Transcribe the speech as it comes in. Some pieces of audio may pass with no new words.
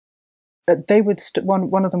they would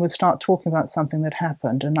one of them would start talking about something that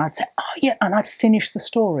happened, and I'd say, "Oh yeah," and I'd finish the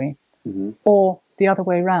story, or the other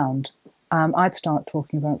way round. I'd start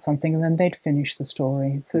talking about something, and then they'd finish the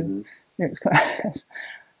story. So it's quite,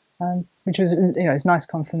 which was, it's nice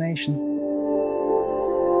confirmation.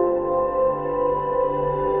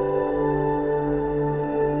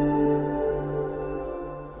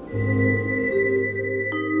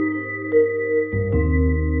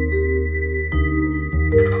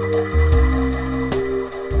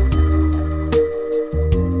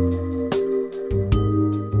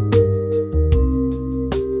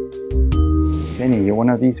 Jenny, you're one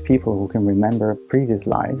of these people who can remember previous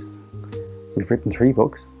lives. You've written 3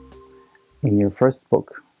 books. In your first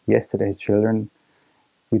book, Yesterday's Children,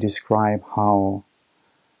 you describe how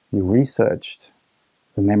you researched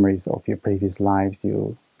the memories of your previous lives.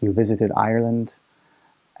 You visited Ireland,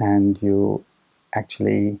 and you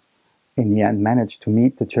actually, in the end, managed to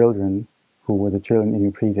meet the children who were the children in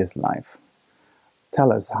your previous life.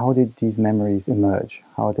 Tell us, how did these memories emerge?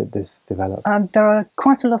 How did this develop? There are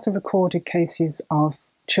quite a lot of recorded cases of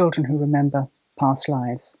children who remember past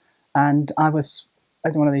lives. And I was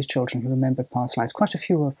one of these children who remembered past lives, quite a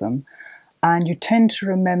few of them. And you tend to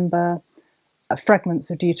remember fragments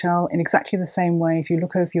of detail in exactly the same way. If you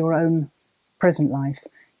look over your own present life,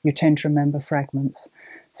 you tend to remember fragments.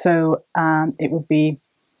 So it would be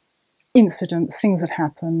incidents, things that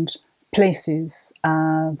happened, places,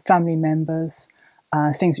 family members,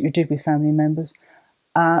 things that you did with family members.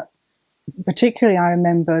 Particularly, I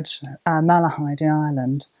remembered Malahide in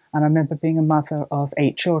Ireland, and I remember being a mother of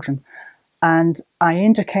 8 children. And I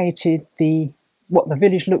indicated what the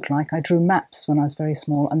village looked like. I drew maps when I was very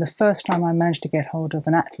small, and the first time I managed to get hold of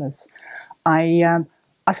an atlas, I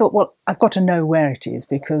thought, well, I've got to know where it is,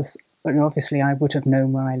 because obviously I would have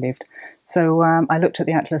known where I lived. So I looked at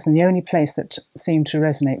the atlas, and the only place that seemed to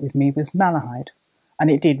resonate with me was Malahide. And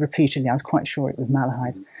it did repeatedly. I was quite sure it was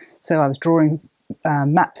Malahide. So I was drawing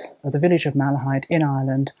maps of the village of Malahide in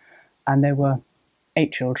Ireland, and there were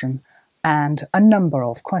 8 children, and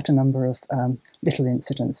quite a number of little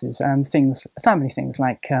incidences and things, family things,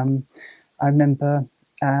 like I remember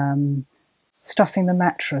stuffing the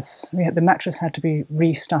mattress. The mattress had to be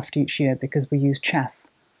restuffed each year because we used chaff,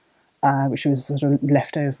 which was sort of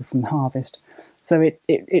left over from the harvest. So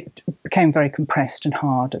it became very compressed and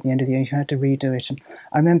hard at the end of the year. You had to redo it. And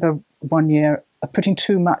I remember one year putting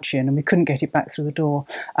too much in, and we couldn't get it back through the door,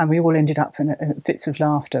 and we all ended up in fits of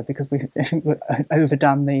laughter because we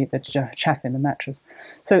overdone the chaff in the mattress.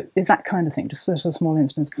 So it's that kind of thing, just sort of small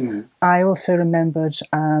incidents. I also remembered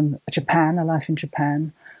Japan, a life in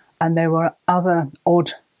Japan, and there were other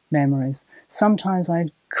odd memories. Sometimes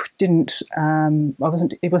it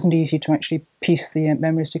wasn't easy to actually piece the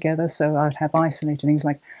memories together, so I'd have isolated things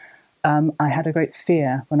like I had a great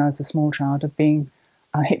fear when I was a small child of being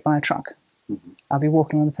hit by a truck. I'll be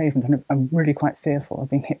walking on the pavement and I'm really quite fearful of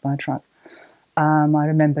being hit by a truck. I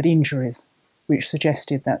remembered injuries, which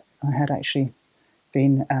suggested that I had actually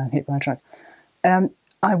been hit by a truck.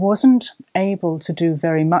 I wasn't able to do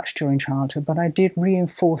very much during childhood, but I did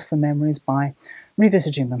reinforce the memories by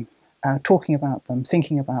revisiting them, talking about them,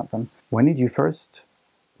 thinking about them. When did you first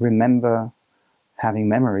remember having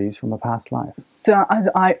memories from a past life?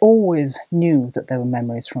 I always knew that there were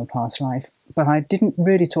memories from a past life, but I didn't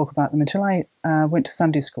really talk about them until I went to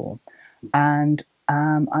Sunday school. And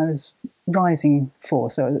I was rising 4,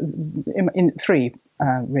 so in 3,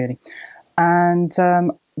 really. And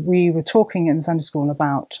we were talking in Sunday school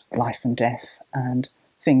about life and death and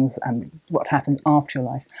things and what happens after your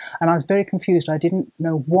life. And I was very confused. I didn't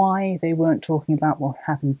know why they weren't talking about what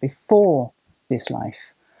happened before this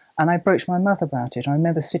life. And I broached my mother about it. I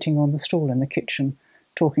remember sitting on the stool in the kitchen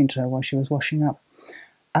talking to her while she was washing up.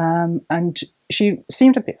 And she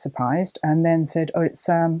seemed a bit surprised and then said, oh, it's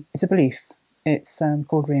a belief. It's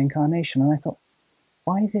called reincarnation. And I thought,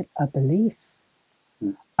 why is it a belief?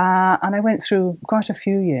 And I went through quite a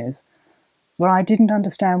few years where I didn't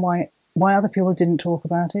understand why other people didn't talk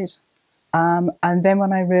about it. And then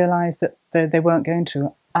when I realised that they weren't going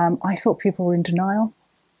to, I thought people were in denial.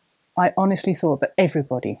 I honestly thought that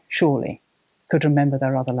everybody, surely, could remember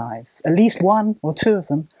their other lives, at least 1 or 2 of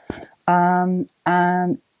them. And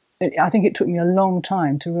I think it took me a long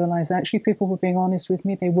time to realise that actually people were being honest with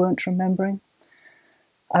me. They weren't remembering.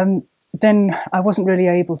 Then I wasn't really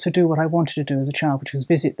able to do what I wanted to do as a child, which was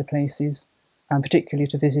visit the places, particularly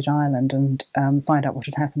to visit Ireland and find out what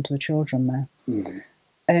had happened to the children there.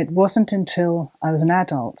 And it wasn't until I was an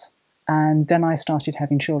adult, and then I started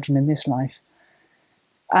having children in this life.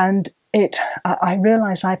 And I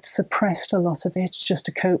realised I'd suppressed a lot of it just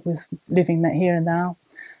to cope with living that here and now.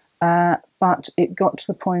 But it got to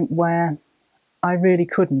the point where I really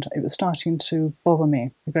couldn't. It was starting to bother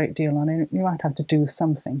me a great deal, and I knew I'd have to do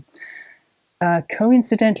something.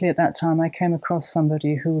 Coincidentally, at that time, I came across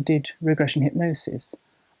somebody who did regression hypnosis,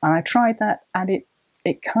 and I tried that, and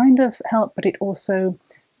it kind of helped, but it also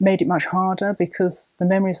made it much harder because the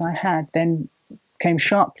memories I had then came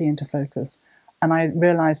sharply into focus, and I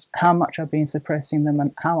realised how much I'd been suppressing them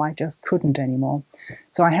and how I just couldn't anymore.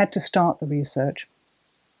 So I had to start the research,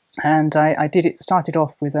 and I did it. Started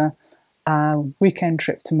off with a weekend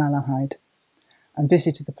trip to Malahide and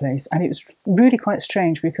visited the place, and it was really quite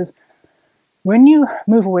strange because when you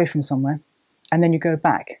move away from somewhere and then you go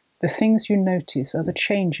back, the things you notice are the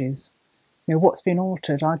changes. You know, what's been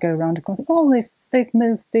altered. I go around and think, oh, they've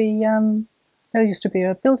moved the. There used to be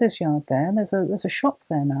a builder's yard there. There's a shop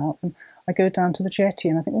there now. And I go down to the jetty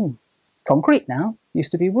and I think, oh, concrete now.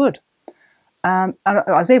 Used to be wood. I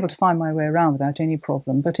was able to find my way around without any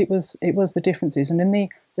problem, but it was the differences. And in the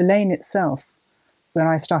lane itself, when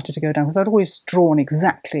I started to go down, because I'd always drawn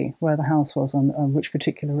exactly where the house was on which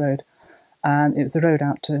particular road. It was the road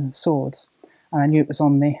out to Swords, and I knew it was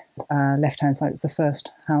on the left-hand side. It was the first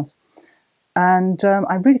house. And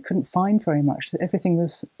I really couldn't find very much. Everything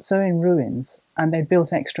was so in ruins, and they'd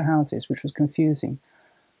built extra houses, which was confusing.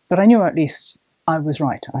 But I knew at least I was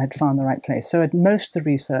right. I had found the right place. So most of the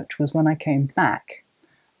research was when I came back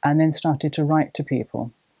and then started to write to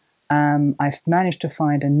people. I've managed to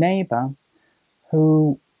find a neighbour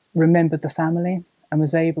who remembered the family and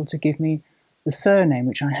was able to give me the surname,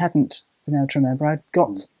 which I hadn't been able to remember. I'd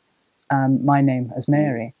got my name as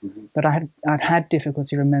Mary, but I'd had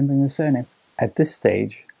difficulty remembering the surname. At this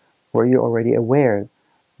stage, were you already aware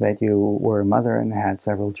that you were a mother and had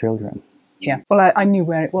several children? Yeah, well, I knew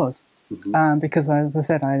where it was because, as I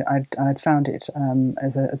said, I'd found it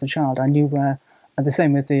as a child. I knew where. The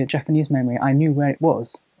same with the Japanese memory. I knew where it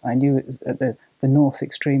was. I knew it was at the north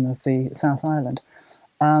extreme of the South Island.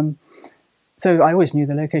 So I always knew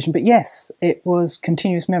the location. But yes, it was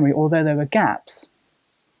continuous memory, although there were gaps.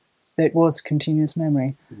 It was continuous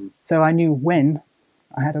memory. So I knew when.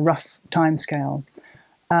 I had a rough time scale.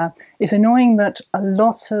 It's annoying that a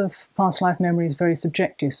lot of past life memory is very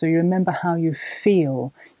subjective. So you remember how you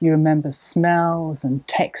feel. You remember smells and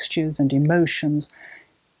textures and emotions.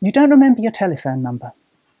 You don't remember your telephone number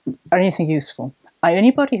or anything useful.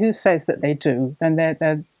 Anybody who says that they do, then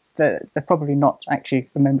they're probably not actually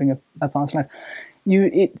remembering a past life.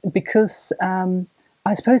 Because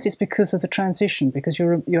I suppose it's because of the transition, because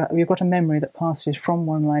you've got a memory that passes from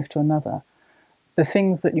one life to another. The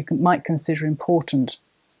things that you might consider important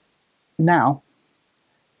now,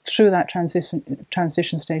 through that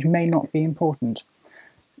transition stage, may not be important.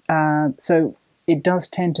 So it does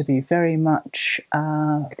tend to be very much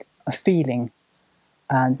a feeling,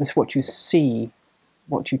 and it's what you see,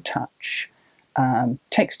 what you touch,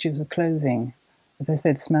 textures of clothing, as I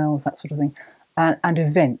said, smells, that sort of thing, and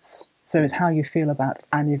events. So it's how you feel about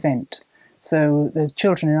an event. So the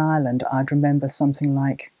children in Ireland, I'd remember something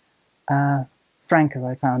like Frank, as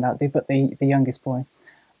I found out, but the youngest boy,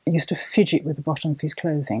 used to fidget with the bottom of his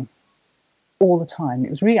clothing all the time. It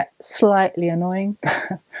was really slightly annoying,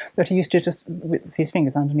 but he used to just, with his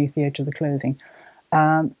fingers underneath the edge of the clothing.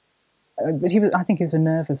 But I think he was a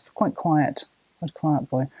nervous, quite quiet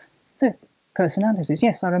boy. So personalities,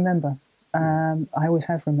 yes, I remember. I always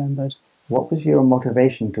have remembered. What was your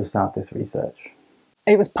motivation to start this research?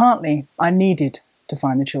 It was partly I needed to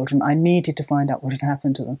find the children. I needed to find out what had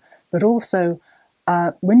happened to them. But also,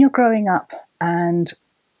 when you're growing up and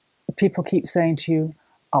people keep saying to you,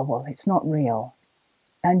 oh, well, it's not real,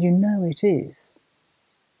 and you know it is.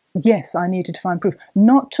 Yes, I needed to find proof.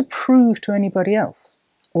 Not to prove to anybody else,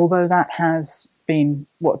 although that has been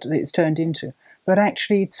what it's turned into, but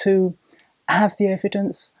actually to have the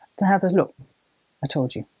evidence, to have the, look, I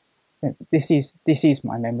told you, this is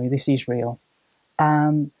my memory, this is real.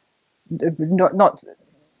 Not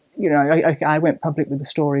you know, I went public with the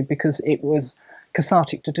story because it was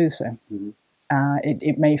cathartic to do so.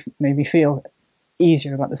 It made me feel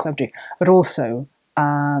easier about the subject, but also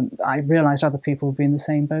I realised other people would be in the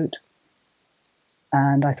same boat,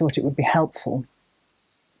 and I thought it would be helpful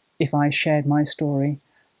if I shared my story.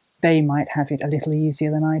 They might have it a little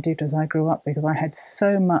easier than I did as I grew up, because I had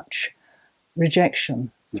so much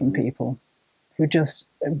rejection from people who just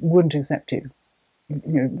wouldn't accept it.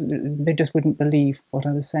 You know, they just wouldn't believe what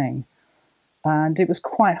I was saying, and it was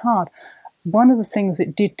quite hard. One of the things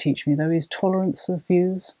it did teach me, though, is tolerance of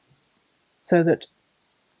views, so that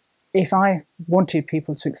if I wanted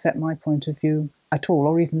people to accept my point of view at all,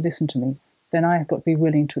 or even listen to me, then I've got to be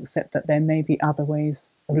willing to accept that there may be other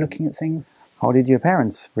ways of looking at things. How did your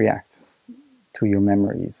parents react to your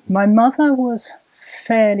memories? My mother was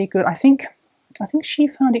fairly good. I think she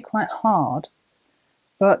found it quite hard,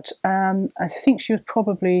 but I think she was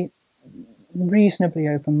probably reasonably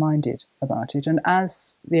open-minded about it. And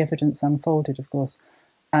as the evidence unfolded, of course,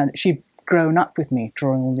 and she'd grown up with me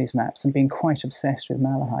drawing all these maps and being quite obsessed with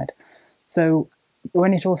Malahide. So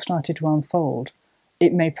when it all started to unfold,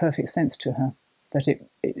 it made perfect sense to her that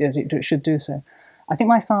it should do so. I think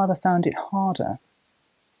my father found it harder,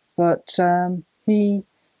 but he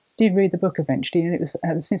did read the book eventually, and it was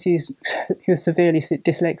since he was severely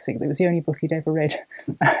dyslexic, it was the only book he'd ever read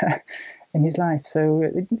in his life. So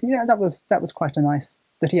yeah, that was quite nice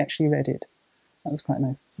that he actually read it. That was quite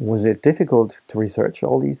nice. Was it difficult to research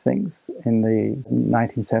all these things in the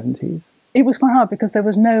 1970s? It was quite hard because there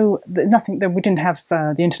was nothing. We didn't have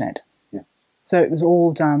the internet, so it was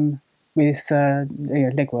all done with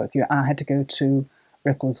legwork. I had to go to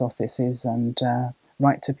records offices and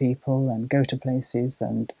write to people and go to places,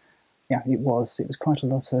 and yeah, it was quite a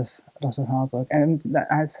lot of hard work, and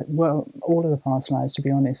as well all of the past lives, to be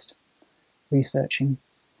honest, researching.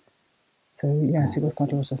 So yes, it was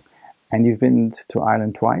quite a lot of. And you've been to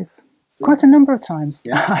Ireland twice? Quite a number of times.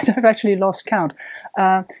 Yeah. I've actually lost count.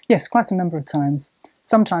 Yes, quite a number of times.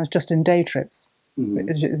 Sometimes just in day trips. Mm-hmm.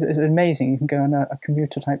 It's amazing. You can go on a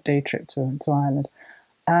commuter-type day trip to Ireland.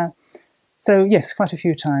 So yes, quite a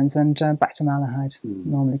few times, and back to Malahide,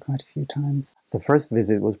 normally quite a few times. The first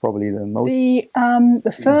visit was probably the most.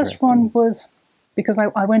 The first one was because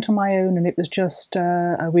I went on my own, and it was just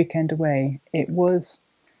a weekend away. It was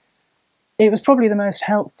probably the most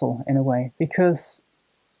helpful in a way, because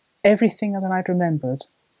everything that I'd remembered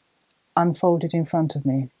unfolded in front of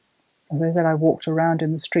me. As I said, I walked around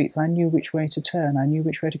in the streets. I knew which way to turn. I knew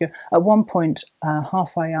which way to go. At one point,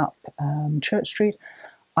 halfway up Church Street,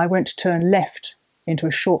 I went to turn left into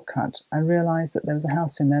a shortcut and realised that there was a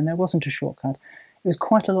house in there, and there wasn't a shortcut. It was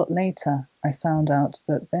quite a lot later I found out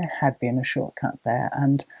that there had been a shortcut there,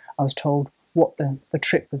 and I was told what the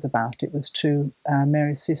trip was about. It was to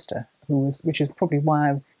Mary's sister, which is probably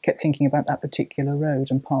why I kept thinking about that particular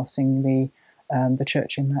road and passing the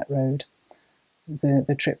church in that road. It was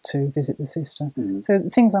the trip to visit the sister. Mm-hmm. So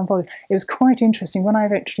things unfolded. It was quite interesting when I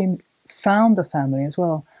actually found the family as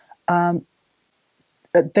well.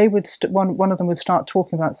 They would one of them would start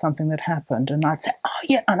talking about something that happened, and I'd say, "Oh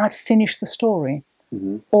yeah," and I'd finish the story,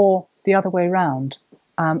 or the other way round.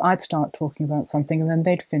 I'd start talking about something, and then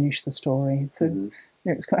they'd finish the story. So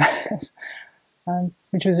it was quite.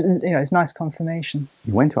 Which was, it's nice confirmation.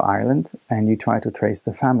 You went to Ireland and you tried to trace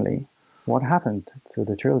the family. What happened to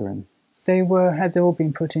the children? They had all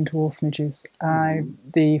been put into orphanages.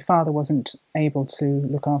 The father wasn't able to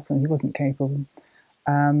look after them. He wasn't capable.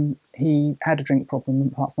 He had a drink problem,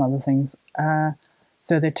 apart from other things.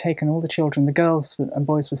 So they'd taken all the children. The girls and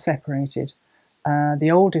boys were separated.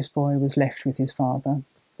 The oldest boy was left with his father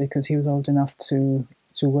because he was old enough to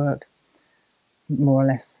work, more or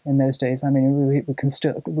less, in those days. I mean, we would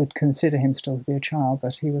consider him still to be a child,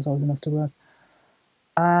 but he was old enough to work.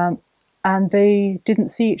 And they didn't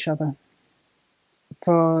see each other.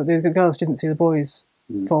 The girls didn't see the boys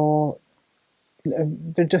they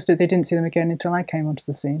didn't see them again until I came onto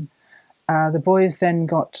the scene. The boys then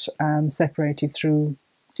got separated through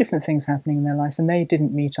different things happening in their life, and they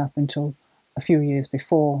didn't meet up until a few years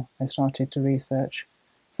before I started to research.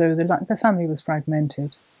 So the family was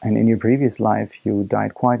fragmented. And in your previous life, you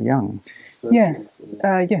died quite young. Yes,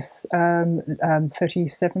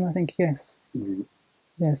 37, I think. Yes,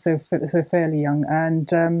 yeah, so fairly young, and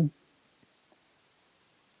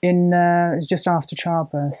just after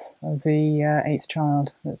childbirth of the 8th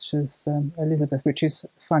child, which was Elizabeth, which is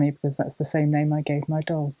funny because that's the same name I gave my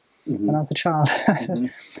doll when I was a child.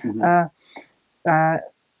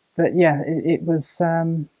 But yeah, it was,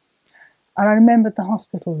 and I remembered the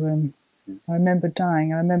hospital room. I remembered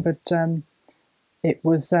dying. I remembered it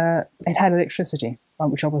had electricity,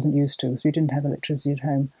 which I wasn't used to, because we didn't have electricity at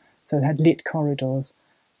home. So it had lit corridors.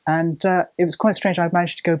 And it was quite strange. I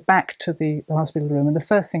managed to go back to the hospital room, and the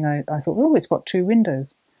first thing I thought, oh, it's got 2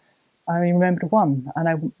 windows. I remembered one, and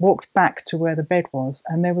I walked back to where the bed was,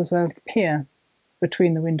 and there was a pier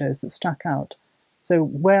between the windows that stuck out. So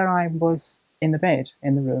where I was in the bed,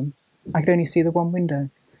 in the room, I could only see the one window.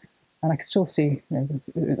 And I could still see,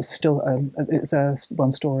 it was still it's a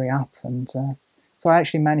 1 story up, and so I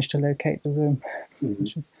actually managed to locate the room,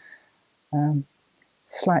 which was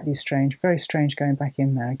slightly strange, very strange going back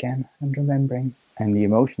in there again and remembering. And the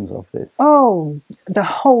emotions of this. Oh, the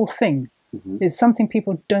whole thing is something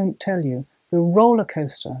people don't tell you. The roller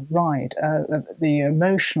coaster ride, the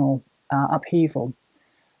emotional upheaval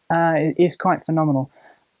is quite phenomenal.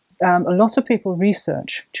 a lot of people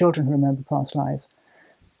research children who remember past lives,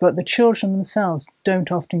 but the children themselves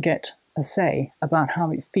don't often get a say about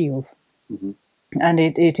how it feels. Mm-hmm. And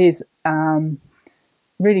it is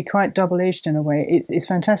really quite double-edged in a way. It's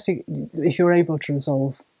fantastic if you're able to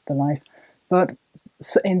resolve the life, but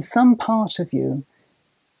in some part of you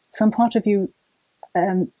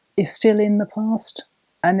is still in the past,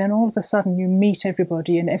 and then all of a sudden you meet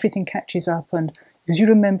everybody and everything catches up, and because you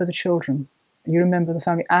remember the children, you remember the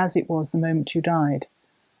family as it was the moment you died,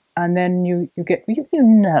 and then you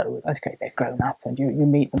know, okay, they've grown up, and you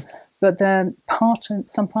meet them, but then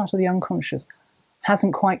some part of the unconscious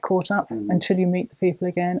hasn't quite caught up until you meet the people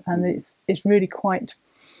again, and it's really quite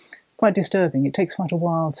disturbing. It takes quite a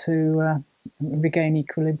while to regain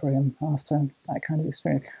equilibrium after that kind of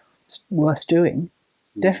experience. It's worth doing,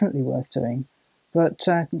 definitely worth doing, but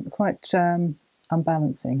quite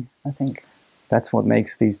unbalancing, I think. That's what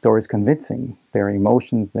makes these stories convincing. There are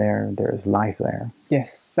emotions there, there's life there.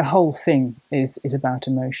 Yes, the whole thing is about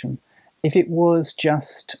emotion. If it was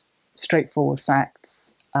just straightforward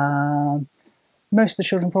facts, most of the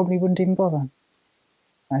children probably wouldn't even bother,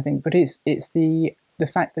 I think. But it's the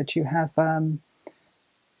fact that you have an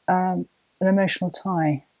emotional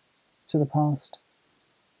tie to the past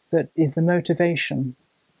that is the motivation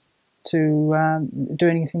to do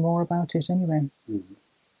anything more about it anyway. Mm-hmm.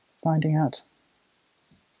 Finding out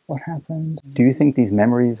what happened. Do you think these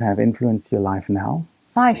memories have influenced your life now?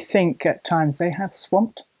 I think at times they have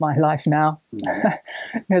swamped my life now.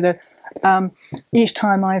 Mm-hmm. Each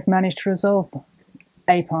time I've managed to resolve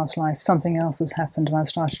a past life, something else has happened, and I've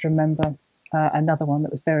started to remember another one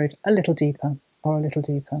that was buried a little deeper.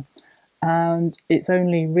 And it's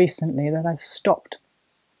only recently that I've stopped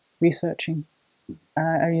researching,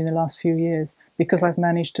 only in the last few years, because I've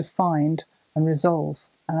managed to find and resolve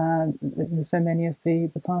so many of the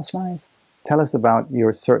past lives. Tell us about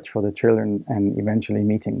your search for the children and eventually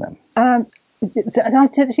meeting them. I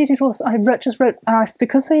just wrote,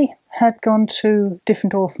 because they had gone to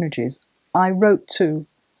different orphanages, I wrote to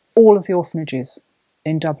all of the orphanages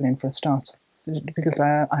in Dublin for a start, because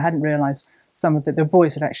I hadn't realised some of the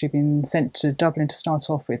boys had actually been sent to Dublin to start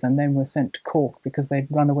off with, and then were sent to Cork because they'd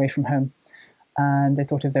run away from home, and they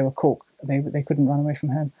thought if they were Cork, they couldn't run away from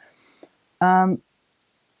home.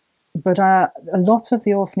 But a lot of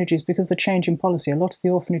the orphanages, because of the change in policy, a lot of the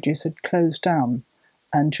orphanages had closed down,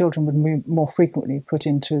 and children would more frequently put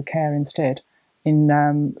into care instead,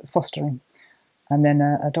 in fostering and then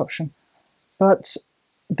adoption. But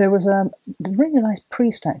there was a really nice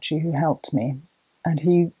priest actually who helped me, and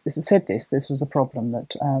he said this was a problem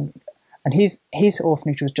that, and his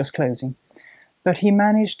orphanage was just closing, but he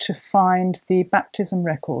managed to find the baptism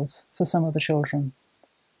records for some of the children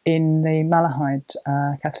in the Malahide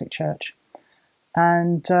Catholic Church,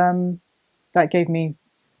 and that gave me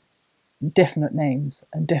definite names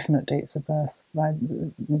and definite dates of birth.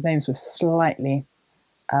 The names were slightly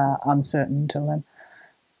uncertain until then.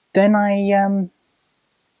 Then I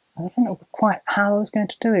don't know quite how I was going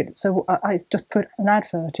to do it, so I just put an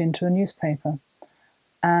advert into a newspaper,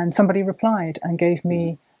 and somebody replied and gave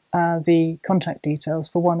me the contact details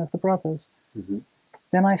for one of the brothers. Mm-hmm.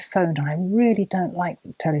 Then I phoned, and I really don't like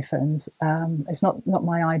telephones. It's not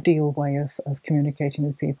my ideal way of communicating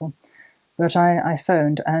with people. But I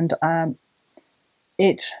phoned, and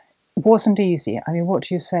it wasn't easy. I mean, what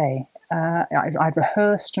do you say? I've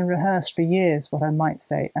rehearsed and rehearsed for years what I might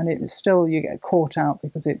say, and it was still, you get caught out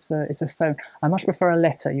because it's a phone. I much prefer a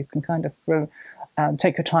letter. You can kind of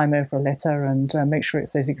take your time over a letter and make sure it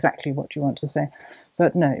says exactly what you want to say.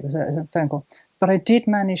 But no, it was a phone call. But I did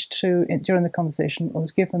manage to, during the conversation, I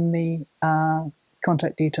was given the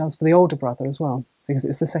contact details for the older brother as well, because it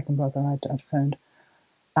was the second brother I'd phoned.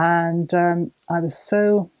 And I was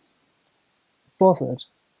so bothered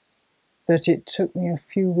that it took me a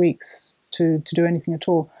few weeks to do anything at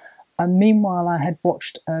all. And meanwhile, I had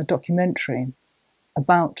watched a documentary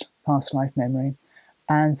about past life memory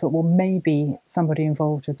and thought, well, maybe somebody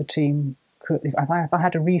involved with the team could, if I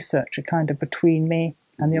had a researcher kind of between me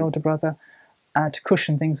and the older brother, to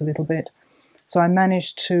cushion things a little bit. So I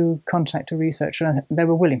managed to contact a researcher, and they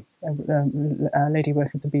were willing, a lady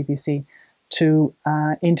working at the BBC, to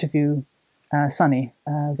interview Sonny,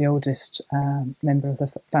 the oldest member of the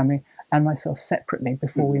family, and myself separately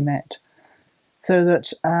before we met. So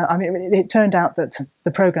that, I mean, it turned out that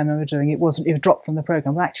the programme I was doing, it was dropped from the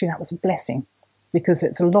programme. Well, actually, that was a blessing, because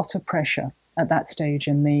it's a lot of pressure at that stage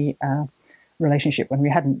in the relationship when we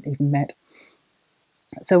hadn't even met.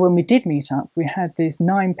 So when we did meet up, we had these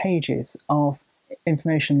 9 pages of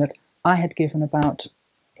information that I had given about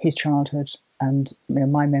his childhood and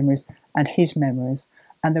my memories and his memories.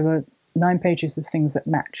 And there were 9 pages of things that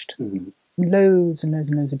matched. Loads and loads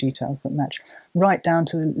and loads of details that match, right down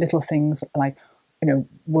to little things like,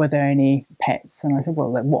 were there any pets? And I said,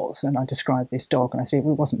 well, there was. And I described this dog, and I said,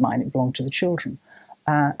 well, it wasn't mine, it belonged to the children.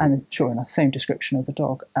 And sure enough, same description of the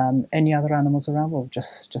dog. Any other animals around? Well,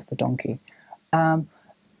 just the donkey. And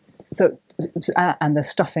the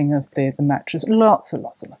stuffing of the mattress, lots and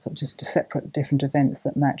lots and lots of just separate different events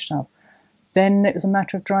that matched up. Then it was a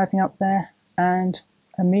matter of driving up there and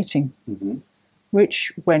a meeting,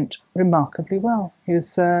 which went remarkably well. He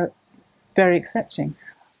was very accepting.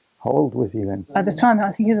 How old was he then? At the time,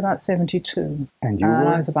 I think he was about 72. And you were?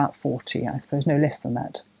 I was about 40, I suppose, no less than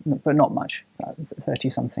that, but not much,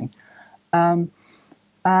 30-something.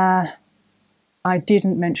 I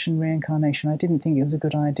didn't mention reincarnation. I didn't think it was a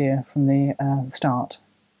good idea from the start.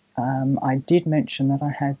 I did mention that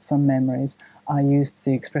I had some memories. I used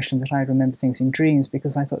the expression that I remember things in dreams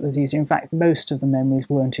because I thought it was easier. In fact, most of the memories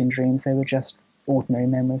weren't in dreams. They were just ordinary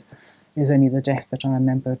memories. It was only the death that I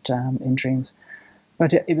remembered in dreams.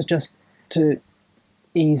 But it was just to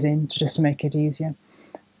ease in, just to make it easier.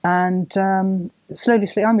 And slowly,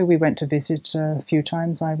 we went to visit a few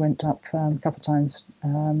times. I went up a couple of times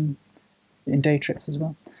in day trips as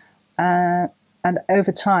well. And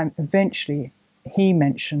over time, eventually, he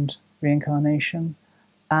mentioned reincarnation.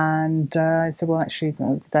 And I said, well, actually,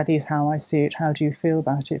 that is how I see it. How do you feel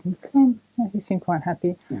about it? And, he seemed quite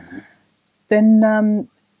happy. Then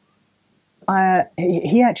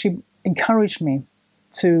he actually encouraged me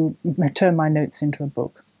to turn my notes into a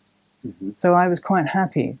book. So I was quite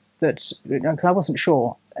happy that, because I wasn't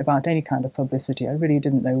sure about any kind of publicity. I really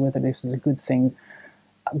didn't know whether this was a good thing.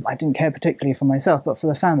 I didn't care particularly for myself, but for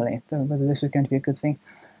the family, whether this was going to be a good thing.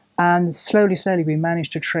 And slowly, we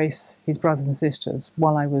managed to trace his brothers and sisters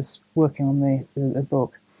while I was working on the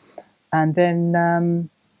book. And then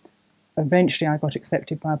eventually I got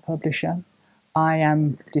accepted by a publisher. I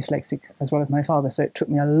am dyslexic as well as my father, so it took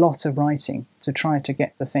me a lot of writing to try to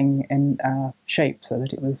get the thing in shape so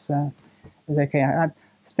that it was okay. I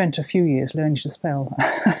spent a few years learning to spell,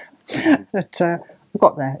 but I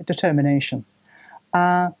got there, determination.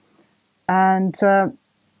 And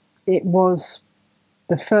it was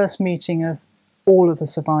the first meeting of all of the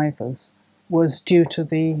survivors was due to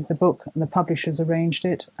the book, and the publishers arranged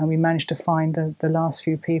it, and we managed to find the last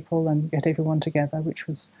few people and get everyone together, which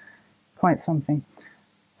was quite something.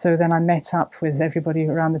 So then I met up with everybody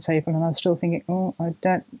around the table, and I was still thinking, I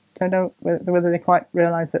don't know whether they quite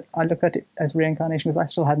realised that I look at it as reincarnation, because I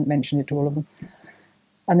still hadn't mentioned it to all of them.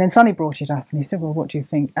 And then Sonny brought it up, and he said, well, what do you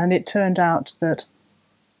think? And it turned out that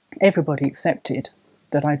everybody accepted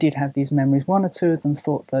that I did have these memories. One or two of them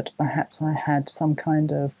thought that perhaps I had some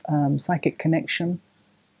kind of psychic connection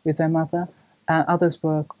with their mother. Others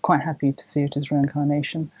were quite happy to see it as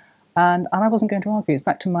reincarnation. And I wasn't going to argue. It's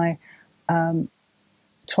back to my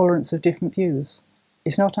tolerance of different views.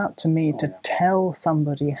 It's not up to me to tell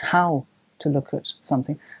somebody how to look at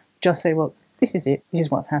something. Just say, well, this is it. This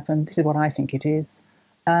is what's happened. This is what I think it is.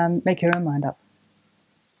 Make your own mind up.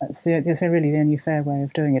 That's really the only fair way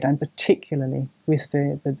of doing it, and particularly with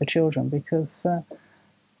the children, because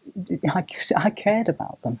I cared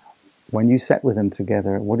about them. When you sat with them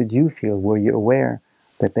together, what did you feel? Were you aware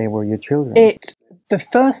that they were your children? The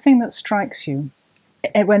first thing that strikes you,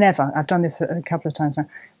 whenever, I've done this a couple of times now,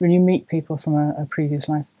 when you meet people from a previous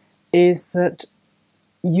life, is that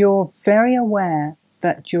you're very aware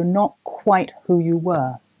that you're not quite who you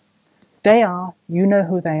were. They are, you know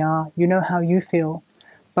who they are, you know how you feel,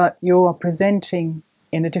 but you're presenting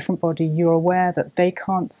in a different body. You're aware that they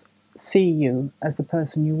can't see you as the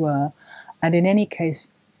person you were. And in any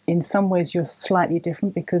case, in some ways you're slightly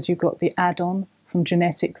different because you've got the add-on from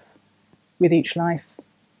genetics with each life.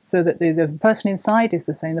 So that the person inside is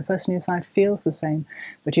the same, the person inside feels the same,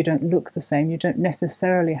 but you don't look the same. You don't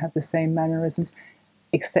necessarily have the same mannerisms,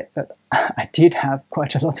 except that I did have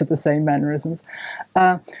quite a lot of the same mannerisms.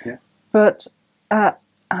 But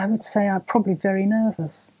I would say I'm probably very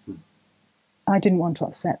nervous. I didn't want to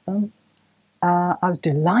upset them. I was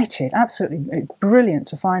delighted, absolutely brilliant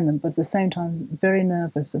to find them, but at the same time very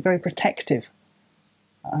nervous, very protective,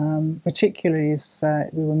 particularly as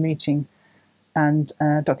we were meeting and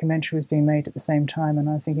a documentary was being made at the same time, and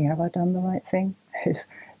I was thinking, have I done the right thing? Is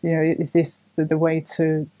this the way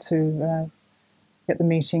to get the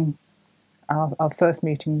meeting, our first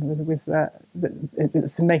meeting with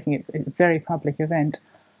making it a very public event?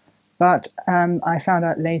 But I found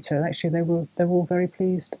out later, actually, they were all very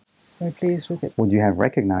pleased with it. Would you have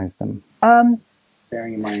recognized them?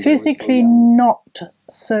 Bearing in mind physically, not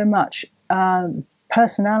so much.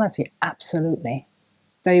 Personality, absolutely.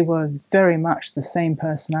 They were very much the same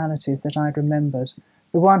personalities that I'd remembered.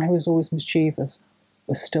 The one who was always mischievous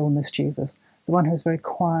was still mischievous. The one who was very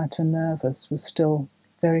quiet and nervous was still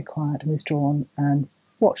very quiet and withdrawn and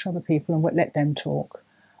watched other people and let them talk.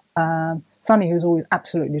 Sonny, who was always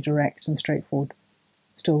absolutely direct and straightforward,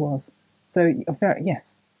 still was. So,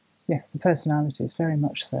 yes, the personalities, very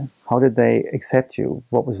much so. How did they accept you?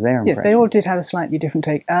 What was their impression? Yeah, they all did have a slightly different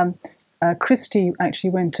take. Christy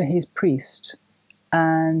actually went to his priest,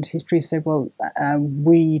 and his priest said, well,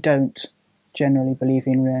 we don't generally believe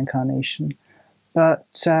in reincarnation, but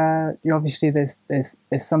obviously there's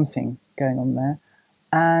something going on there.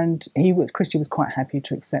 And Christy was quite happy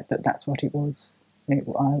to accept that that's what it was.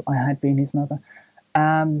 I had been his mother.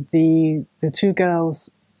 The two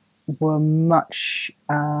girls were much,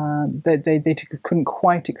 they couldn't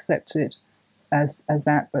quite accept it as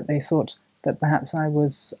that, but they thought that perhaps I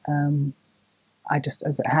was, I just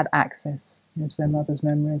had access to their mother's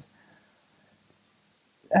memories.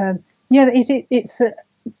 They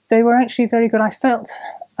were actually very good. I felt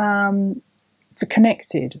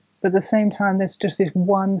connected, but at the same time, there's just this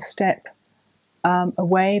one step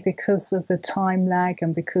away because of the time lag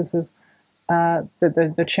and because of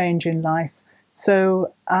the change in life.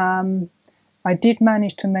 So I did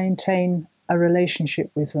manage to maintain a relationship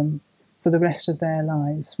with them for the rest of their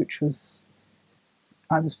lives,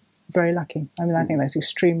 I was very lucky. I mean, I think that's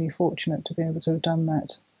extremely fortunate to be able to have done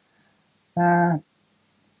that.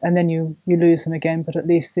 And then you lose them again, but at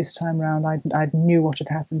least this time round I knew what had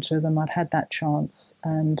happened to them. I'd had that chance,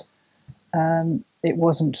 and it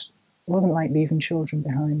wasn't like leaving children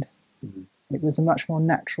behind. Mm-hmm. It was a much more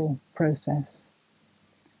natural process.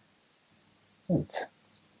 But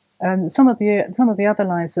some of the other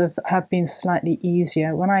lives have been slightly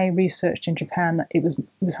easier. When I researched in Japan, it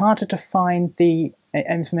was harder to find the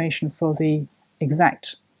information for the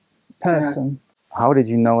exact person. How did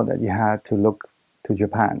you know that you had to look to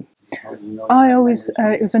Japan? I always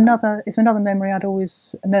it's another memory I'd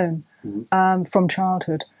always known from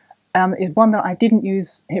childhood. It's one that I didn't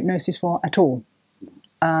use hypnosis for at all,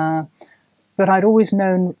 but I'd always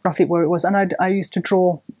known roughly where it was, and I used to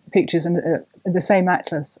draw pictures in the same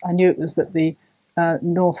atlas. I knew it was at the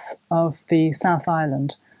north of the South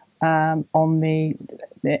Island, on the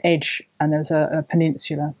edge, and there was a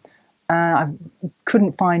peninsula. I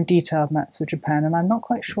couldn't find detailed maps of Japan, and I'm not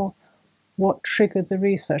quite sure what triggered the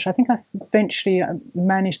research. I think I eventually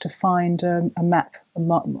managed to find a map, a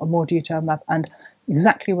more detailed map, and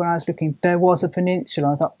exactly where I was looking, there was a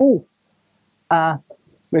peninsula. I thought, oh,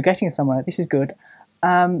 we're getting somewhere. This is good.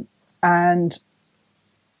 And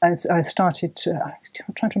as I started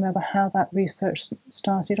I'm trying to remember how that research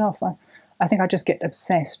started off. I think I just get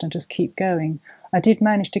obsessed and just keep going. I did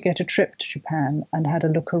manage to get a trip to Japan and had a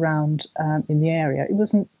look around in the area. It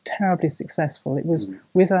wasn't terribly successful. It was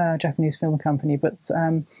with a Japanese film company, but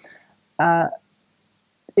I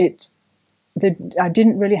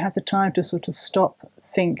didn't really have the time to sort of stop,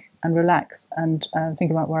 think and relax and think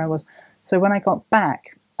about where I was. So when I got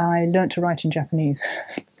back, I learnt to write in Japanese.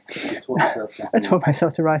 I taught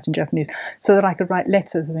myself to write in Japanese so that I could write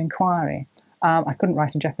letters of inquiry. I couldn't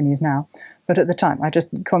write in Japanese now, but at the time I just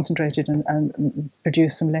concentrated and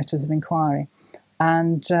produced some letters of inquiry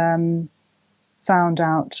and found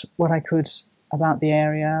out what I could about the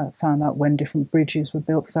area, found out when different bridges were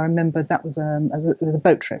built, because I remember that was it was a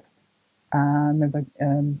boat trip. I remember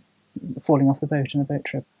falling off the boat in a boat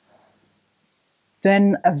trip.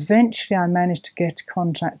 Then eventually I managed to get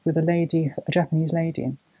contact with a Japanese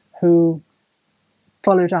lady, who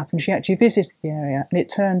followed up, and she actually visited the area, and it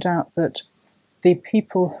turned out that the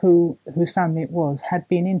people whose family it was had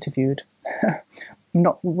been interviewed,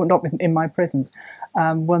 not in my presence,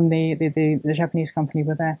 when the Japanese company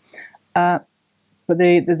were there. But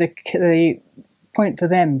the point for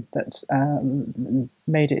them that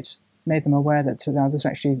made them aware that I was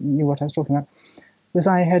actually knew what I was talking about was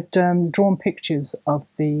I had drawn pictures of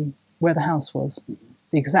where the house was,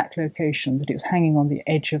 the exact location, that it was hanging on the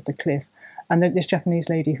edge of the cliff. And this Japanese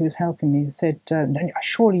lady who was helping me said, "No,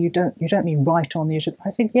 surely you don't mean right on the edge of the..." I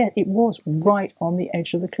said, "Yeah, it was right on the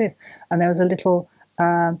edge of the cliff." And there was a little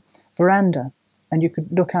veranda, and you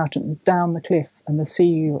could look out and down the cliff and the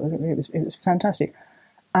sea. It was fantastic.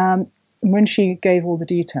 When she gave all the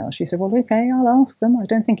details, she said, "Well, okay, I'll ask them. I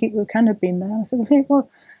don't think it can have been there." I said, "Well, it was."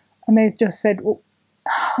 And they just said, "Well,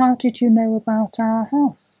 how did you know about our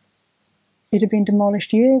house? It had been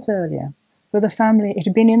demolished years earlier. But the family, it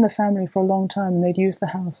had been in the family for a long time, and they'd used the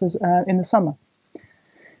house in the summer."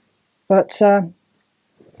 But so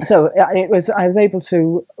I was able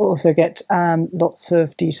to also get lots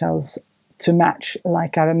of details to match.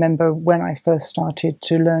 Like I remember when I first started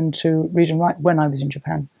to learn to read and write when I was in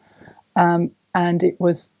Japan. and it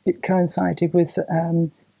coincided with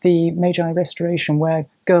the Magi Restoration, where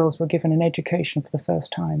girls were given an education for the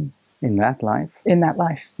first time. In that life? In that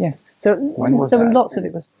life, yes. So when was there that? were lots of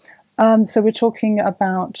it. So we're talking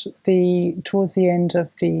about towards the end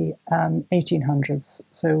of the 1800s,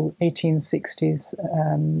 so 1860s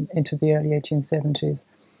into the early 1870s.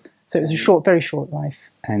 So it was a very short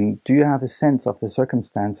life. And do you have a sense of the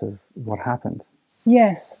circumstances, what happened?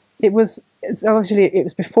 Yes, it was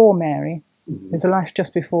before Mary. It was a life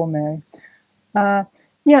just before Mary.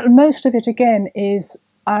 Yeah, most of it again is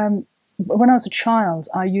when I was a child,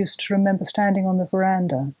 I used to remember standing on the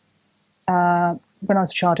veranda. When I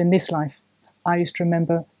was a child in this life, I used to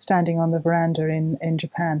remember standing on the veranda in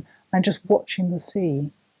Japan and just watching the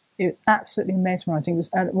sea. It was absolutely mesmerizing. It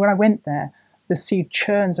was when I went there, the sea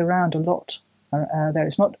churns around a lot there.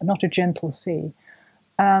 It's not a gentle sea.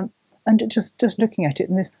 And just looking at it,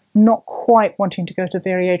 and this not quite wanting to go to the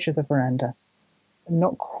very edge of the veranda,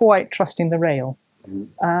 not quite trusting the rail.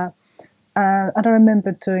 And I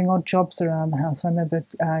remember doing odd jobs around the house. I remember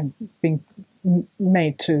being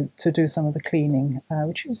made to do some of the cleaning,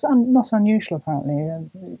 which is not unusual apparently.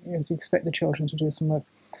 You expect the children to do some work.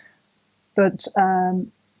 But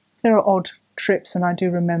there are odd trips, and I do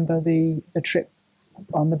remember the trip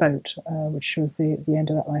on the boat, which was the end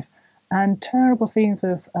of that life. And terrible feelings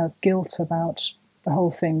of guilt about the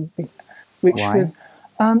whole thing, which Why? was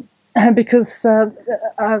because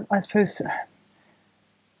I suppose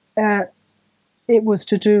it was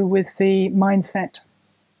to do with the mindset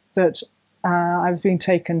that I was being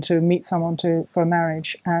taken to meet someone for a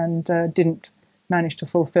marriage and didn't manage to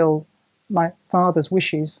fulfil my father's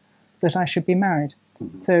wishes that I should be married.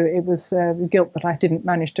 So it was guilt that I didn't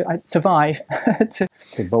manage to survive.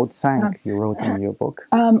 The boat sank, you wrote in your book.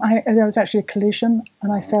 There was actually a collision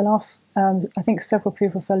and I fell off. I think several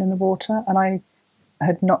people fell in the water and I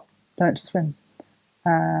had not learnt to swim.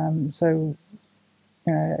 So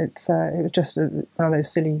it was just one of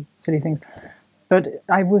those silly things. But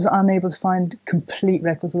I was unable to find complete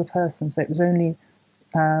records of the person, so it was only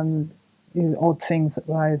odd things that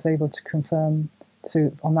I was able to confirm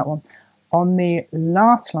on that one. On the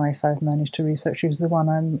last life I've managed to research, which is the one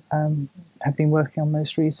I have been working on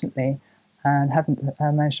most recently and haven't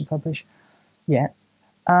managed to publish yet.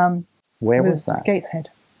 Where was that? Gateshead.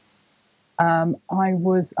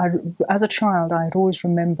 As a child, I had always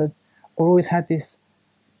remembered or always had this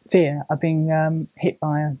fear of being hit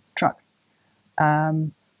by a truck.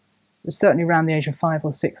 Certainly around the age of 5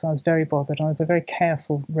 or 6, I was very bothered. I was a very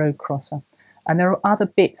careful road crosser. And there are other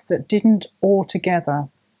bits that didn't altogether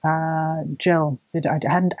gel. I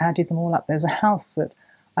hadn't added them all up. There's a house that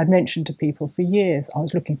I'd mentioned to people for years. I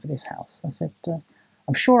was looking for this house. I said,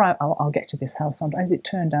 I'm sure I'll get to this house. And as it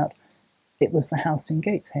turned out, it was the house in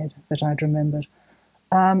Gateshead that I'd remembered.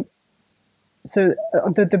 So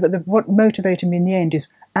what motivated me in the end is,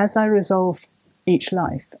 as I resolved each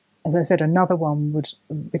life, as I said, another one would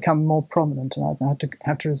become more prominent, and I'd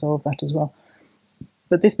have to resolve that as well.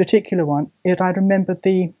 But this particular one, I remembered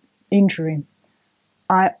the injury.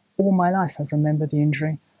 All my life I've remembered the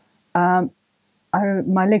injury. My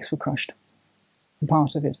legs were crushed,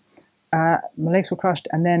 part of it. My legs were crushed,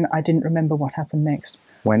 and then I didn't remember what happened next.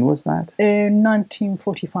 When was that? In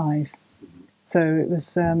 1945. So it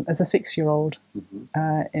was as a 6-year-old,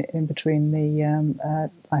 in between the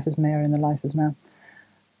life as Mary and the life as now.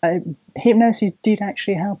 Hypnosis did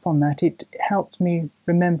actually help on that. It helped me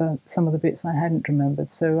remember some of the bits I hadn't remembered.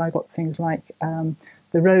 So I got things like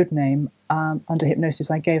the road name. Under hypnosis,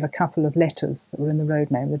 I gave a couple of letters that were in the road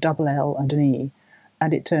name, a double L and an E,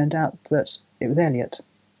 and it turned out that it was Elliot.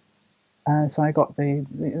 So I got I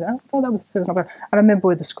thought that was not bad. I remember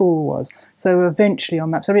where the school was. So eventually on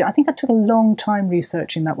maps, I think I took a long time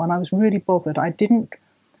researching that one. I was really bothered. I didn't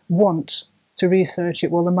want to research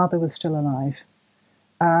it while the mother was still alive.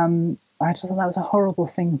 I just thought that was a horrible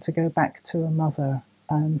thing to go back to a mother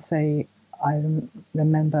and say, I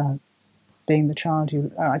remember being the child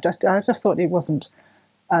you... I just thought it wasn't.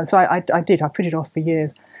 So I did. I put it off for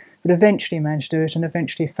years, but eventually managed to do it and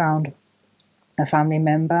eventually found a family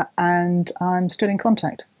member, and I'm still in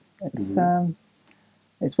contact. It's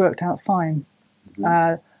worked out fine.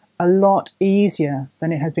 A lot easier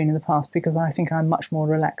than it had been in the past because I think I'm much more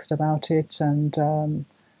relaxed about it, and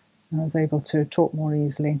I was able to talk more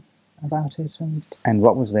easily about it. And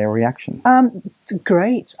what was their reaction?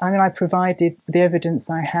 Great. I mean, I provided the evidence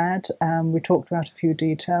I had. We talked about a few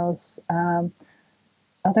details.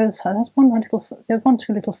 There was one or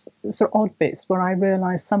two little sort of odd bits where I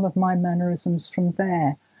realised some of my mannerisms from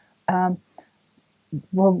there.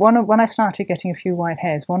 When I started getting a few white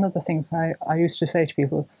hairs, one of the things I used to say to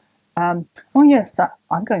people, oh yes,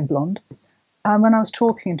 I'm going blonde. When I was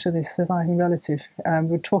talking to this surviving relative, we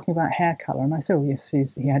were talking about hair colour, and I said, oh, yes,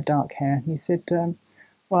 he had dark hair. And he said,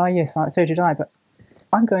 well, yes, so did I, but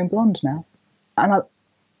I'm going blonde now. And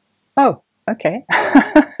oh, okay.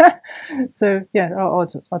 So, yeah,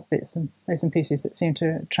 odd bits and pieces that seem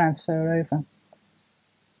to transfer over.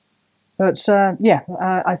 But,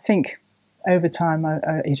 I think over time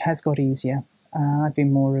it has got easier. I've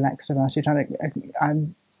been more relaxed about it.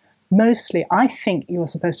 I think you're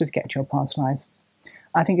supposed to forget your past lives.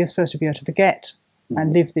 I think you're supposed to be able to forget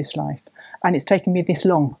and live this life. And it's taken me this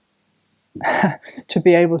long to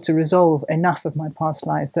be able to resolve enough of my past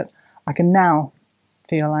lives that I can now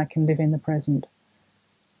feel I can live in the present.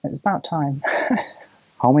 It's about time.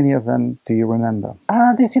 How many of them do you remember?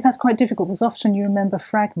 See, that's quite difficult because often you remember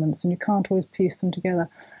fragments and you can't always piece them together.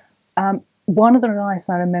 One of the lives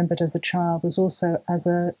I remembered as a child was also as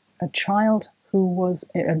a child who was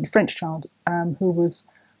a French child who was,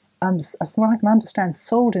 from what I can understand,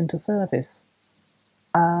 sold into service,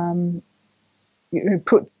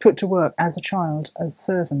 put to work as a child, as a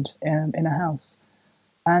servant in a house.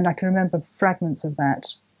 And I can remember fragments of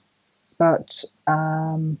that, but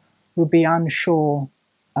would be unsure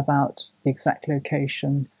about the exact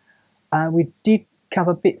location. We did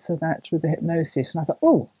cover bits of that with the hypnosis, and I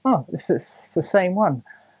thought, oh, this is the same one.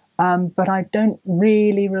 But I don't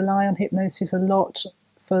really rely on hypnosis a lot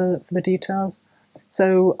for the details.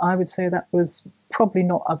 So I would say that was probably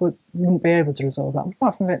not, I wouldn't be able to resolve that.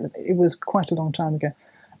 Apart from that, it was quite a long time ago.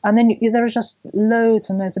 And then there are just loads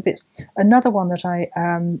and loads of bits. Another one that I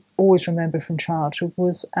always remember from childhood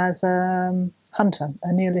was as a hunter,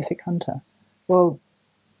 a Neolithic hunter. Well,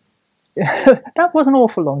 that was an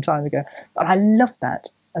awful long time ago, but I loved that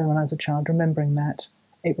when I was a child, remembering that.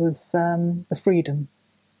 It was the freedom,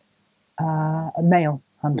 a male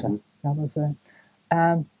hunter. Mm-hmm. That was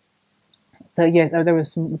so yeah, there were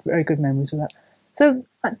some very good memories with that. So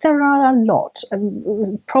there are a lot,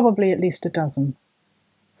 probably at least a dozen,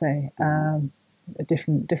 say,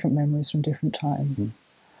 different memories from different times. Mm-hmm.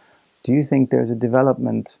 Do you think there's a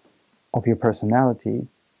development of your personality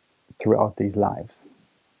throughout these lives?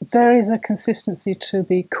 There is a consistency to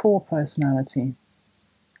the core personality.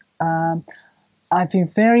 I've been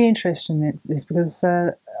very interested in this because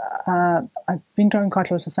I've been doing quite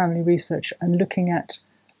a lot of family research and looking at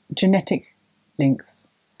genetic links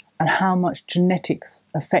and how much genetics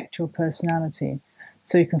affect your personality.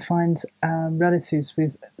 So you can find relatives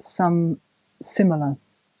with some similar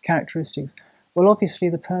characteristics. Well, obviously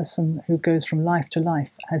the person who goes from life to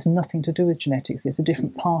life has nothing to do with genetics. It's a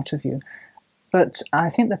different part of you. But I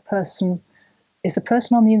think the person is the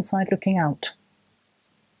person on the inside looking out,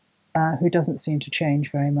 who doesn't seem to change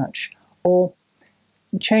very much, or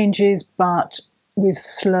changes but with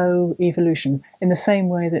slow evolution. In the same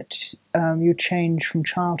way that you change from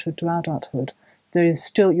childhood to adulthood, you're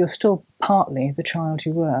still partly the child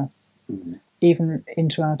you were, even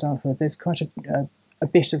into adulthood. There's quite a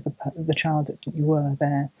bit of the child that you were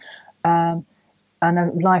there, and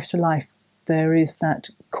life to life. There is that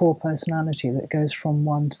core personality that goes from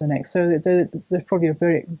one to the next. So there's probably a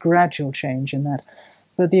very gradual change in that.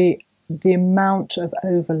 But the amount of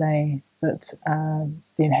overlay that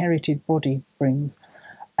the inherited body brings,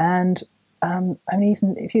 and I mean,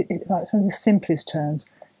 even if you, from the simplest terms,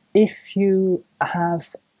 if you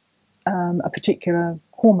have a particular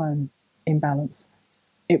hormone imbalance,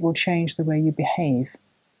 it will change the way you behave.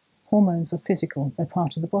 Hormones are physical; they're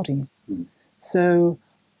part of the body. So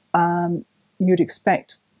you'd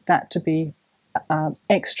expect that to be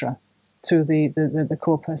extra to the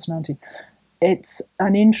core personality. It's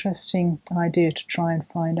an interesting idea to try and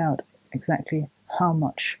find out exactly how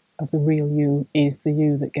much of the real you is the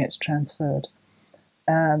you that gets transferred.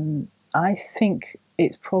 I think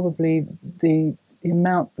it's probably the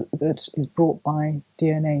amount that is brought by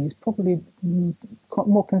DNA is probably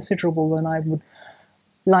more considerable than I would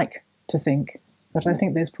like to think, but I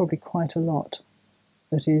think there's probably quite a lot.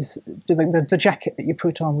 That is, the jacket that you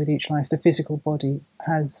put on with each life, the physical body,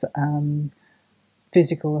 has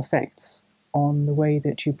physical effects on the way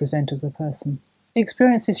that you present as a person. The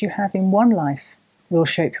experiences you have in one life will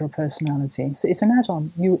shape your personality. It's an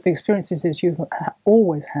add-on. The experiences that you've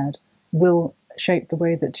always had will shape the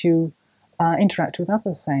way that you interact with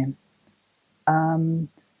others, say. The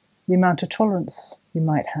amount of tolerance you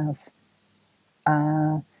might have.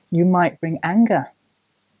 You might bring anger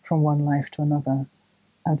from one life to another,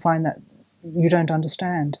 and find that you don't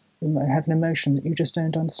understand. You might have an emotion that you just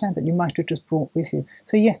don't understand, that you might have just brought with you.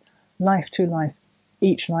 So yes, life to life,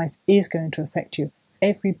 each life is going to affect you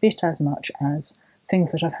every bit as much as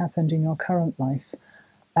things that have happened in your current life.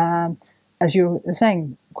 as you're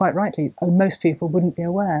saying quite rightly, most people wouldn't be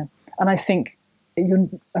aware. And I think,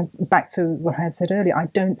 back to what I had said earlier, I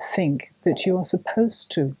don't think that you're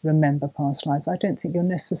supposed to remember past lives. I don't think you're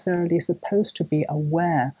necessarily supposed to be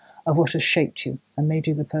aware of what has shaped you and made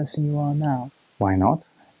you the person you are now. Why not?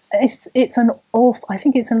 I think it's an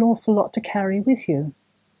awful lot to carry with you.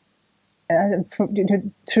 It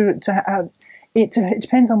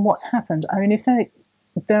depends on what's happened. I mean, if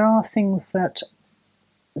there are things that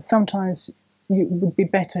sometimes you would be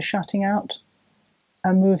better shutting out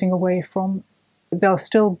and moving away from. There'll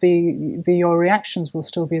still be your reactions will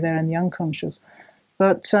still be there in the unconscious,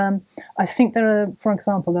 but I think for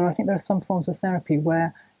example, there are some forms of therapy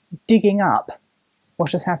where digging up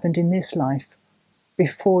what has happened in this life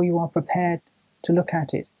before you are prepared to look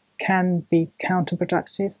at it can be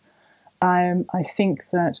counterproductive. I think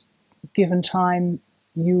that given time,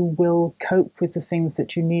 you will cope with the things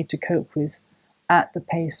that you need to cope with at the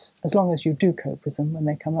pace, as long as you do cope with them when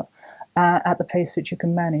they come up, at the pace that you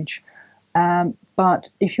can manage. But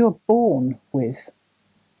if you're born with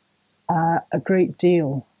a great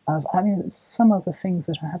deal of, I mean, some of the things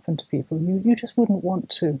that happen to people, you just wouldn't want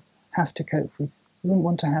to have to cope with. You wouldn't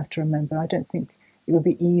want to have to remember. I don't think it would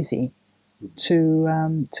be easy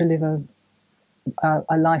to live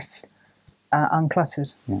a life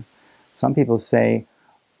uncluttered. Yeah. Some people say,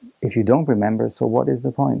 if you don't remember, so what is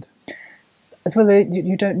the point? Well,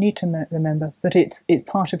 you don't need to remember, but it's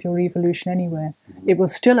part of your evolution anyway. It will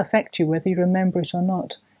still affect you whether you remember it or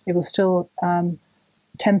not. It will still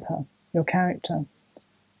temper your character.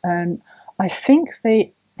 And I think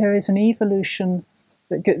there is an evolution,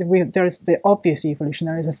 there is the obvious evolution,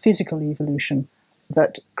 there is a physical evolution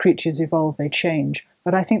that creatures evolve, they change.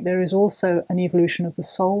 But I think there is also an evolution of the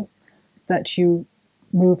soul, that you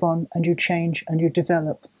move on and you change and you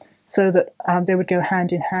develop, so that they would go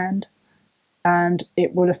hand in hand. And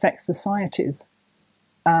it will affect societies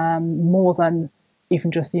more than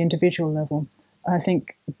even just the individual level. I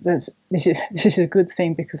think that this is a good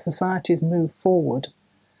thing, because societies move forward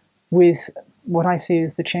with what I see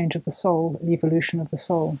as the change of the soul, the evolution of the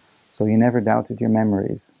soul. So you never doubted your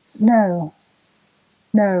memories? No,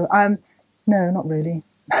 not really.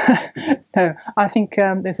 No, I think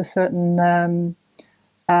there's a certain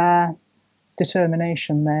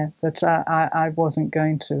determination there that I wasn't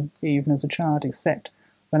going to, even as a child, except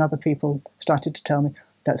when other people started to tell me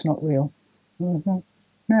that's not real. Mm-hmm.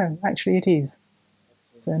 No, actually it is.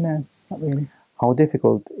 So no, not really. How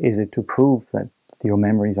difficult is it to prove that your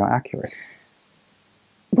memories are accurate?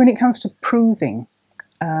 When it comes to proving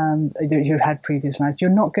that you had previous lives,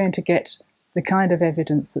 you're not going to get the kind of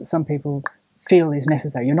evidence that some people feel is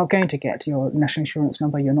necessary. You're not going to get your national insurance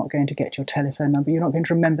number, you're not going to get your telephone number, you're not going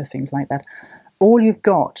to remember things like that. All you've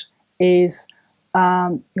got is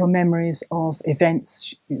your memories of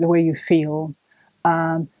events, the way you feel,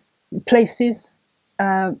 places,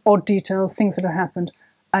 odd details, things that have happened,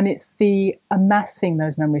 and it's the amassing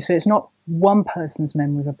those memories. So it's not one person's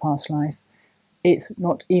memory of a past life, it's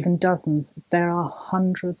not even dozens, there are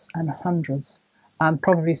hundreds and hundreds,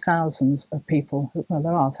 probably thousands of people, well,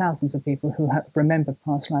 there are thousands of people who have remembered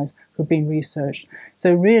past lives, who've been researched.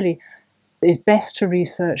 So really, it's best to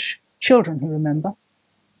research children who remember,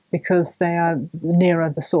 because they are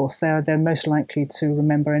nearer the source. They're most likely to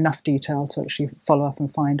remember enough detail to actually follow up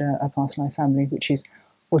and find a past life family, which is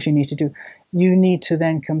what you need to do. You need to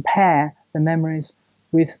then compare the memories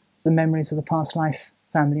with the memories of the past life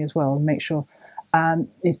family as well, and make sure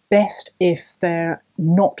it's best if they're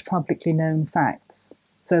not publicly known facts,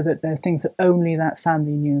 so that they're things that only that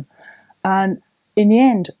family knew. And in the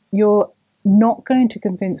end, you're not going to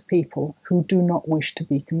convince people who do not wish to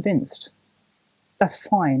be convinced. That's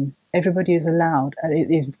fine. Everybody is allowed.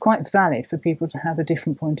 It is quite valid for people to have a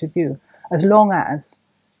different point of view, as long as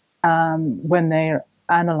when they're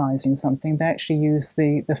analysing something, they actually use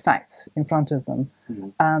the facts in front of them.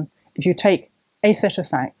 Mm-hmm. If you take a set of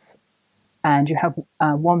facts and you have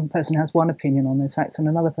one person has one opinion on those facts and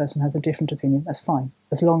another person has a different opinion, that's fine,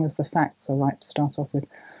 as long as the facts are right to start off with.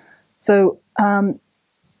 So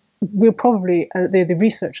we'll probably, the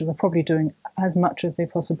researchers are probably doing as much as they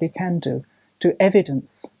possibly can do to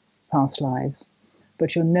evidence past lives,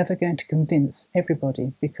 but you're never going to convince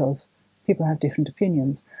everybody, because people have different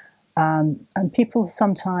opinions. And people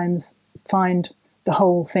sometimes find the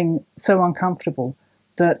whole thing so uncomfortable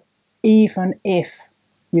that even if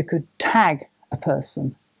you could tag a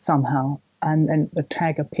person somehow and the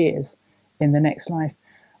tag appears in the next life,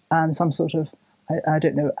 some sort of, I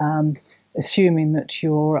don't know, assuming that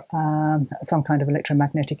you're some kind of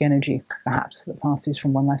electromagnetic energy, perhaps, that passes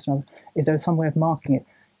from one life to another, if there was some way of marking it,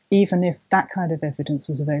 even if that kind of evidence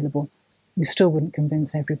was available, you still wouldn't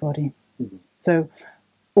convince everybody. So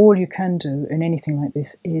all you can do in anything like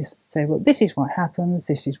this is say, well, this is what happens,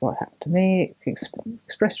 this is what happened to me,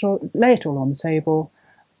 express it all, lay it all on the table,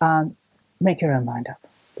 make your own mind up.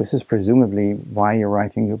 This is presumably why you're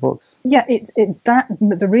writing your books. Yeah,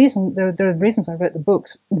 the reasons I wrote the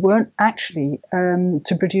books weren't actually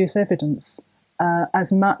to produce evidence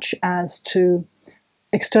as much as to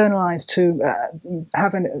externalize, to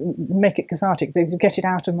make it cathartic, to get it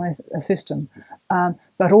out of my system,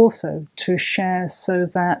 but also to share so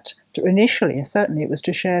that, initially, certainly it was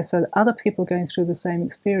to share so that other people going through the same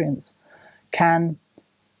experience can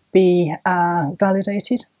be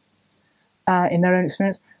validated in their own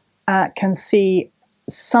experience, can see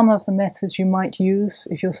some of the methods you might use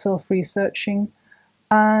if you're self-researching,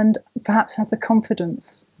 and perhaps have the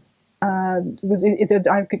confidence. Because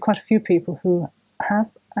I've got quite a few people who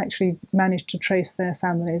have actually managed to trace their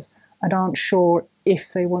families and aren't sure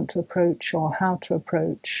if they want to approach or how to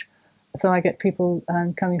approach. So I get people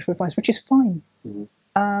coming for advice, which is fine.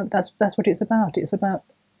 That's what it's about. It's about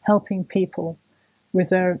helping people with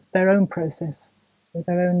their own process, with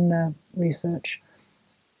their own research,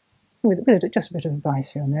 with just a bit of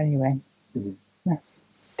advice here and there anyway. Yeah.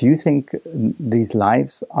 Do you think these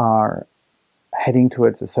lives are heading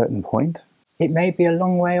towards a certain point? It may be a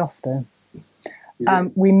long way off, though.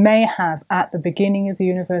 We may have, at the beginning of the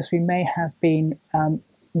universe, we may have been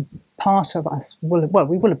part of us. Well,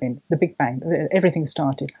 we will have been the Big Bang. Everything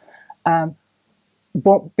started.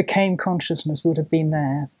 What became consciousness would have been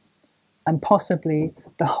there, and possibly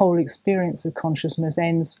the whole experience of consciousness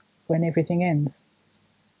ends when everything ends.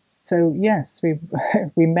 So yes, we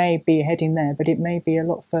may be heading there, but it may be a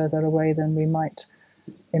lot further away than we might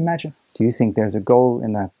imagine. Do you think there's a goal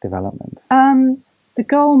in that development? The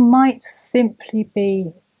goal might simply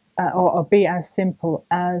be, or be as simple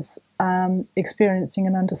as experiencing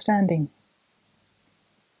and understanding,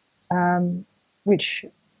 which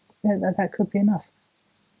that could be enough.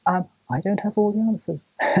 I don't have all the answers.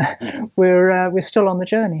 We're still on the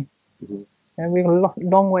journey. We've a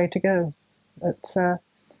long way to go, but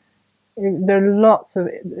there are lots of.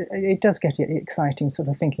 It does get exciting, sort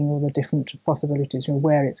of thinking all the different possibilities,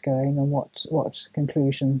 where it's going and what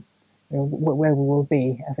conclusion. Where we will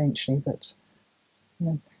be eventually, but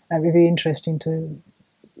it would be interesting to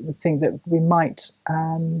think that we might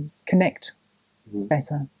connect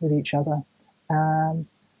better with each other, at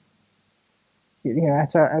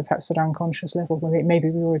perhaps at an unconscious level. Well, maybe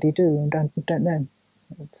we already do and don't know.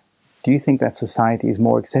 But do you think that society is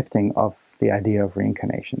more accepting of the idea of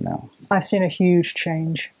reincarnation now? I've seen a huge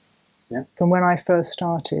change from when I first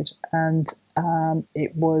started, and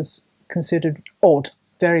it was considered odd.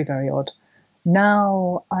 Very, very odd.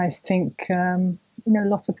 Now I think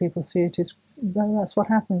lots of people see it as that's what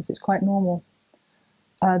happens. It's quite normal.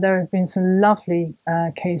 There have been some lovely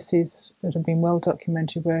cases that have been well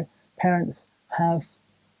documented where parents have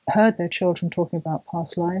heard their children talking about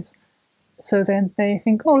past lives. So then they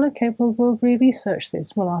think, oh, okay, we'll re-research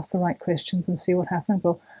this. We'll ask the right questions and see what happened.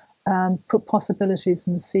 We'll put possibilities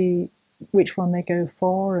and see which one they go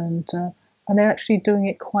for, and they're actually doing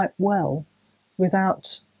it quite well,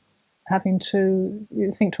 without having to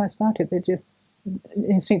think twice about it. They just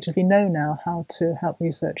instinctively know now how to help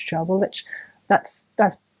research a child. Well, that's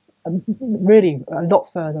really a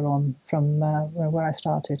lot further on from where I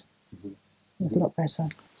started. It's a lot better.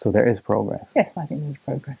 So there is progress. Yes, I think there's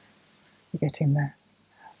progress. We're getting there.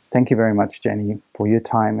 Thank you very much, Jenny, for your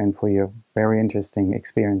time and for your very interesting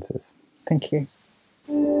experiences. Thank you.